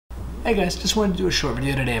Hey guys, just wanted to do a short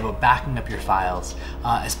video today about backing up your files.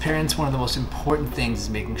 As parents, one of the most important things is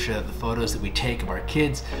making sure that the photos that we take of our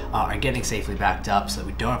kids are getting safely backed up so that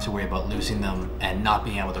we don't have to worry about losing them and not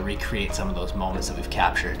being able to recreate some of those moments that we've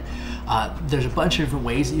captured. There's a bunch of different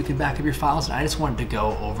ways that you can back up your files, and I just wanted to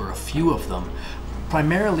go over a few of them.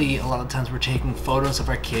 Primarily, a lot of times we're taking photos of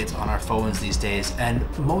our kids on our phones these days, and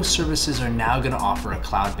most services are now going to offer a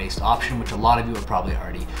cloud-based option, which a lot of you are probably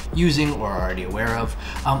already using or are already aware of.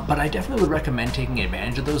 But I definitely would recommend taking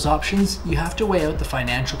advantage of those options. You have to weigh out the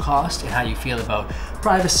financial cost and how you feel about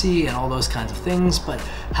privacy and all those kinds of things, but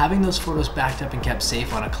having those photos backed up and kept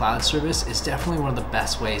safe on a cloud service is definitely one of the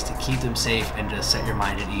best ways to keep them safe and to set your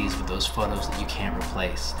mind at ease with those photos that you can't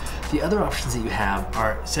replace. The other options that you have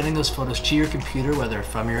are sending those photos to your computer, whether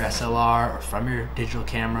from your SLR or from your digital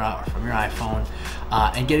camera or from your iPhone,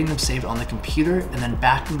 and getting them saved on the computer and then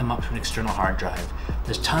backing them up to an external hard drive.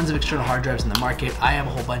 There's tons of external hard drives in the market. I have a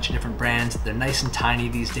whole bunch of different brands. They're nice and tiny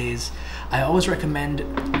these days. I always recommend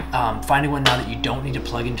finding one now that you don't need to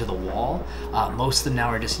plug into the wall. Most of them now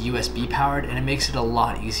are just USB powered, and it makes it a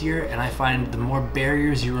lot easier. And I find the more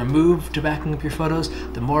barriers you remove to backing up your photos,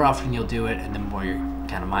 the more often you'll do it and the more your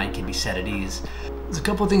kind of mind can be set at ease. There's a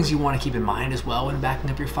couple of things you want to keep in mind as well when backing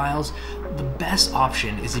up your files. The best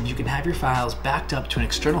option is if you can have your files backed up to an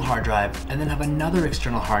external hard drive and then have another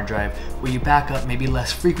external hard drive where you back up maybe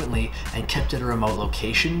less frequently and kept at a remote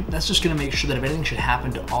location. That's just going to make sure that if anything should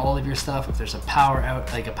happen to all of your stuff, if there's a power out,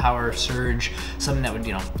 like a power surge, something that would,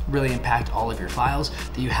 really impact all of your files,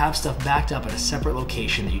 that you have stuff backed up at a separate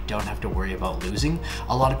location that you don't have to worry about losing.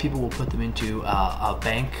 A lot of people will put them into a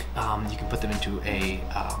bank. You can put them into a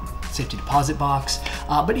safety deposit box,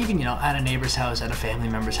 but even at a neighbor's house, at a family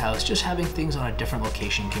member's house, just having things on a different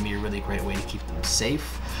location can be a really great way to keep them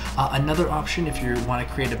safe. Another option, if you want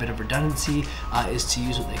to create a bit of redundancy, is to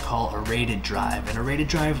use what they call a RAID drive. And a RAID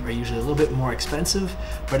drive are usually a little bit more expensive,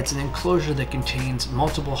 but it's an enclosure that contains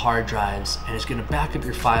multiple hard drives and is going to back up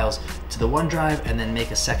your files to the one drive and then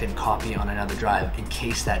make a second copy on another drive in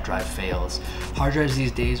case that drive fails. Hard drives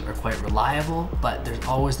these days are quite reliable, but there's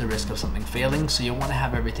always the risk of something failing, so you want to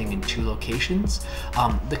have everything in two locations.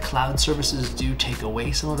 The cloud services do take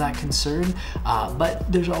away some of that concern,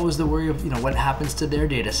 but there's always the worry of what happens to their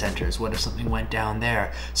data centers. What if something went down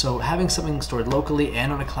there? So having something stored locally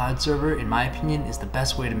and on a cloud server, in my opinion, is the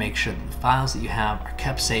best way to make sure that the files that you have are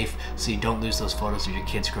kept safe so you don't lose those photos of your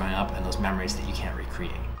kids growing up and those memories that you can't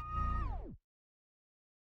recreate.